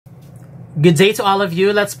Good day to all of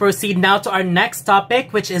you. Let's proceed now to our next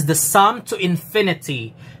topic, which is the sum to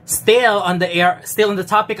infinity. Still on the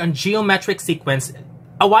topic on geometric sequence.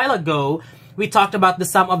 A while ago, we talked about the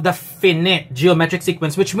sum of the finite geometric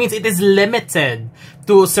sequence, which means it is limited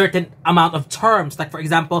to a certain amount of terms. Like, for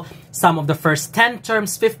example, sum of the first 10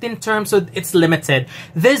 terms, 15 terms, so it's limited.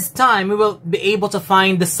 This time, we will be able to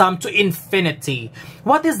find the sum to infinity.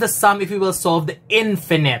 What is the sum if we will solve the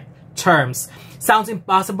infinite terms? Sounds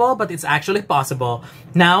impossible, but it's actually possible.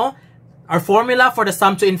 Now, our formula for the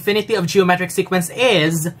sum to infinity of geometric sequence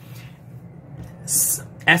is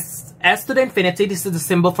S to the infinity, this is the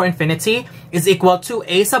symbol for infinity, is equal to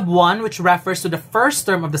a sub 1, which refers to the first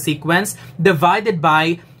term of the sequence, divided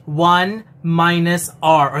by 1 minus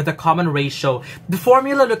r, or the common ratio. The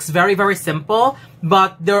formula looks very, very simple,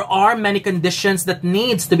 but there are many conditions that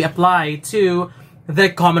needs to be applied to the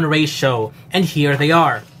common ratio. And here they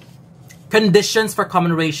are. Conditions for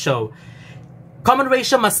common ratio. Common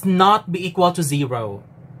ratio must not be equal to 0.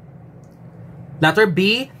 Letter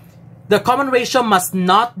B, the common ratio must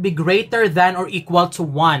not be greater than or equal to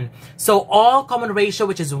 1. So all common ratio,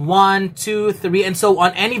 which is 1, 2, 3, and so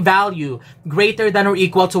on, any value greater than or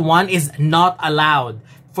equal to 1 is not allowed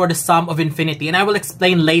for the sum of infinity. And I will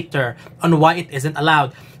explain later on why it isn't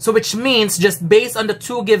allowed. So which means, just based on the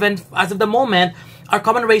two given as of the moment, our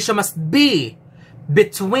common ratio must be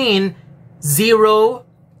between 0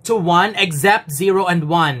 to 1, except 0 and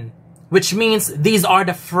 1. Which means these are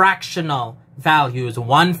the fractional values,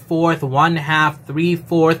 1/4, 1/2,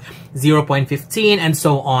 3/4, 0.15, and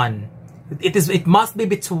so on. It must be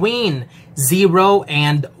between 0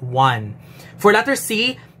 and 1. For letter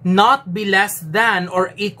C, not be less than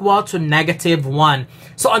or equal to -1.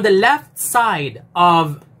 So on the left side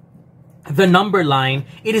of the number line,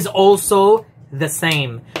 it is also the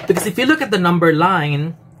same. Because if you look at the number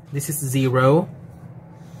line, this is 0.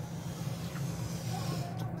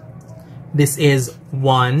 This is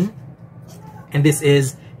 1. And this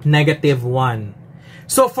is -1.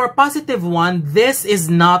 So for positive 1, this is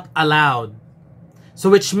not allowed. So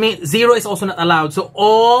which means 0 is also not allowed. So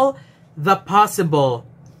all the possible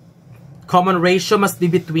common ratio must be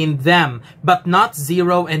between them, but not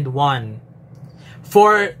 0 and 1.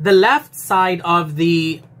 For the left side of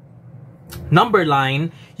the number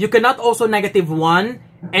line, you cannot also -1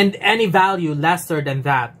 and any value lesser than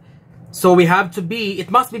that. So we have to be, it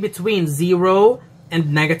must be between 0 and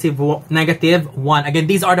 -1. Again,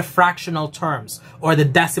 these are the fractional terms or the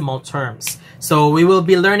decimal terms. So we will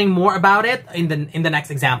be learning more about it in the next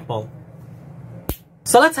example.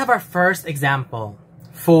 So let's have our first example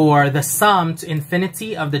for the sum to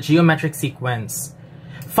infinity of the geometric sequence.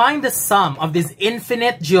 Find the sum of this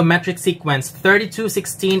infinite geometric sequence, 32,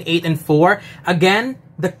 16, 8, and 4. Again,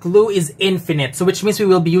 the clue is infinite, so which means we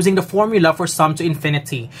will be using the formula for sum to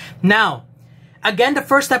infinity. Now, again, the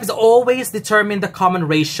first step is always determine the common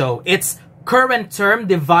ratio. It's current term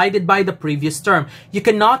divided by the previous term. You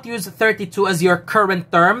cannot use 32 as your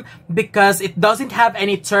current term because it doesn't have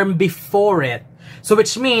any term before it. So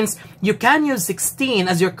which means you can use 16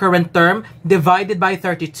 as your current term divided by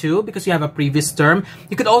 32 because you have a previous term.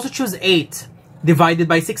 You could also choose 8 divided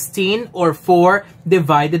by 16 or 4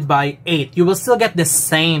 divided by 8. You will still get the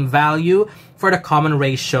same value for the common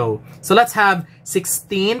ratio. So let's have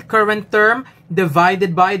 16 current term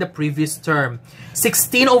divided by the previous term.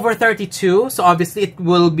 16 over 32, so obviously it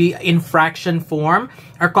will be in fraction form.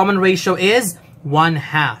 Our common ratio is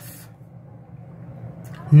 1/2.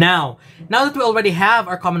 Now that we already have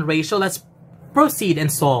our common ratio, let's proceed and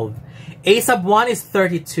solve. A sub 1 is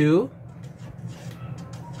 32.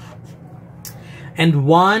 And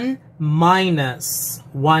 1 minus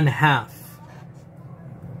 1/2.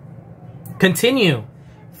 Continue.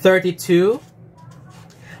 32.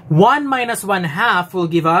 1 minus 1/2 will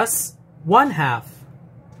give us 1/2.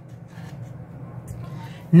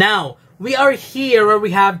 Now, we are here where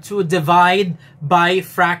we have to divide by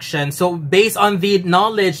fraction. So based on the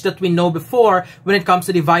knowledge that we know before, when it comes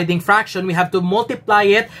to dividing fraction, we have to multiply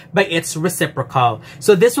it by its reciprocal.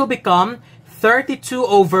 So this will become 32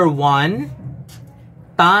 over 1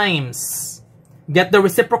 times, get the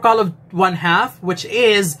reciprocal of 1/2, which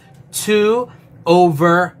is 2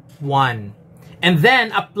 over 1. And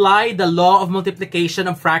then apply the law of multiplication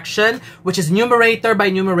of fraction, which is numerator by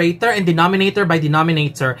numerator and denominator by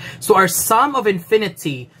denominator. So our sum of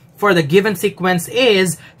infinity for the given sequence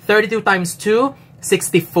is 32 times 2,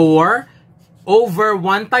 64, over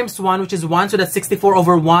 1 times 1, which is 1, so that's 64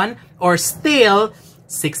 over 1, or still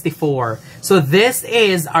 64. So this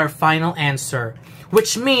is our final answer,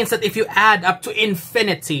 which means that if you add up to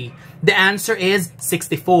infinity, the answer is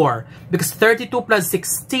 64. Because 32 plus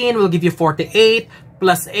 16 will give you 48,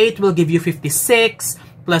 plus 8 will give you 56,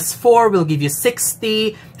 plus 4 will give you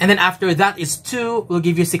 60, and then after that is 2 will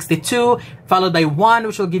give you 62, followed by 1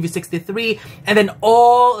 which will give you 63, and then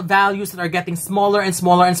all values that are getting smaller and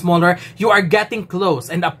smaller and smaller, you are getting close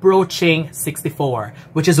and approaching 64,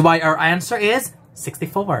 which is why our answer is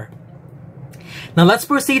 64. Now let's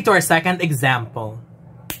proceed to our second example.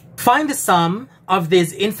 Find the sum of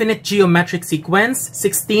this infinite geometric sequence,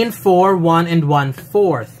 16, 4, 1, and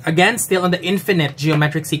 1/4. Again, still on the infinite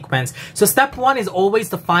geometric sequence. So step 1 is always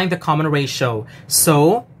to find the common ratio.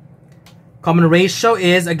 So, common ratio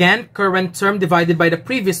is, again, current term divided by the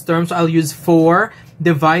previous term. So I'll use 4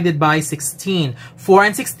 divided by 16. 4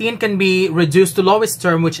 and 16 can be reduced to lowest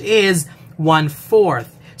term, which is 1/4.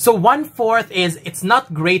 So 1/4 is, it's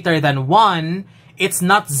not greater than 1, it's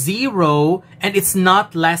not 0, and it's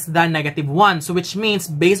not less than -1. So which means,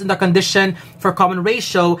 based on the condition for common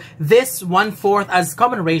ratio, this 1/4 as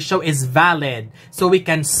common ratio is valid. So we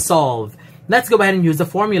can solve. Let's go ahead and use the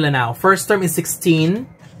formula now. First term is 16.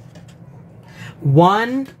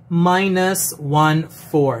 1 minus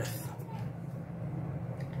 1/4.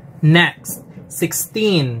 Next,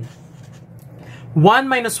 16. 1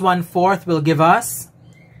 minus 1/4 will give us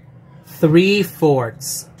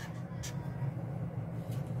 3/4.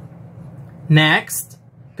 Next,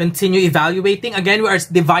 continue evaluating. Again, we are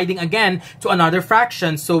dividing again to another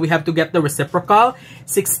fraction. So we have to get the reciprocal.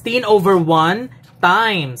 16 over 1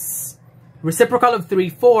 times. Reciprocal of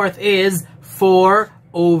 3/4 is 4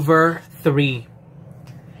 over 3.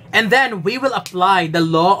 And then we will apply the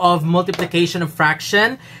law of multiplication of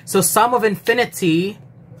fraction. So sum of infinity.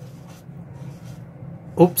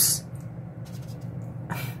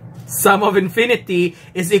 Sum of infinity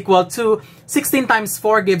is equal to 16 times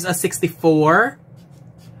 4 gives us 64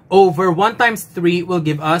 over 1 times 3 will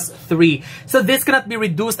give us 3. So this cannot be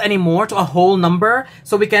reduced anymore to a whole number.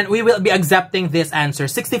 So we will be accepting this answer,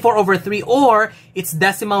 64 over 3, or its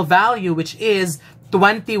decimal value, which is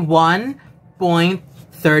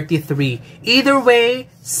 21.33. Either way,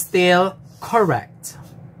 still correct.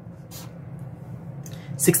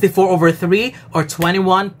 64 over 3 or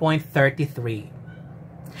 21.33.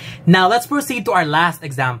 Now, let's proceed to our last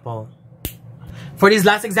example. For this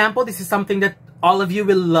last example, this is something that all of you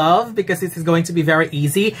will love because this is going to be very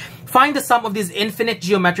easy. Find the sum of this infinite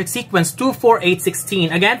geometric sequence, 2, 4, 8,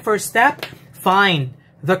 16. Again, first step, find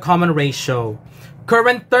the common ratio.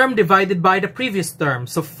 Current term divided by the previous term.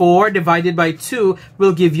 So 4 divided by 2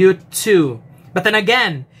 will give you 2. But then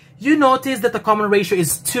again, you notice that the common ratio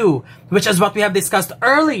is 2, which is what we have discussed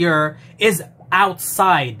earlier, is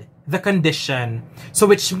outside the condition. So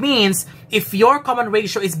which means if your common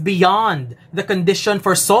ratio is beyond the condition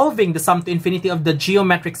for solving the sum to infinity of the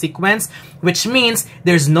geometric sequence, which means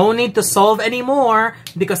there's no need to solve anymore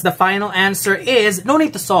because the final answer is no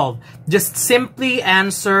need to solve. Just simply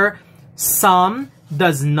answer sum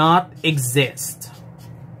does not exist.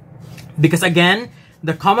 Because again,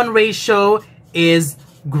 the common ratio is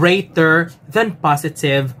greater than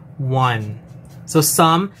positive 1. So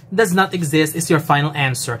sum does not exist is your final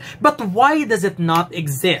answer. But why does it not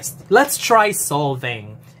exist? Let's try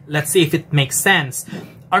solving. Let's see if it makes sense.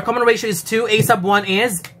 Our common ratio is 2. A sub 1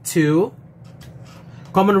 is 2.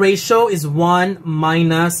 Common ratio is 1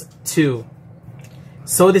 minus 2.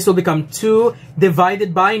 So this will become 2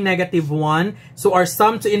 divided by -1. So our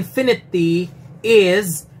sum to infinity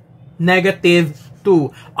is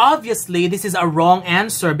 -2. Obviously, this is a wrong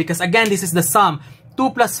answer because again, this is the sum. 2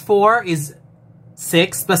 plus 4 is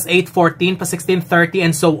 6, plus 8, 14, plus 16, 30,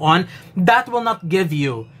 and so on. That will not give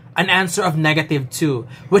you an answer of -2,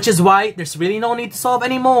 which is why there's really no need to solve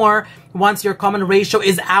anymore. Once your common ratio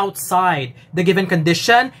is outside the given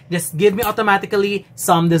condition, just give me automatically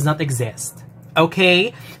sum does not exist.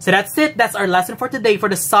 Okay, so that's it. That's our lesson for today for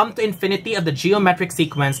the sum to infinity of the geometric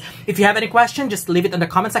sequence. If you have any question, just leave it in the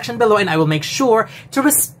comment section below and I will make sure to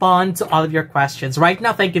respond to all of your questions. Right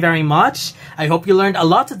now, thank you very much. I hope you learned a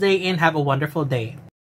lot today and have a wonderful day.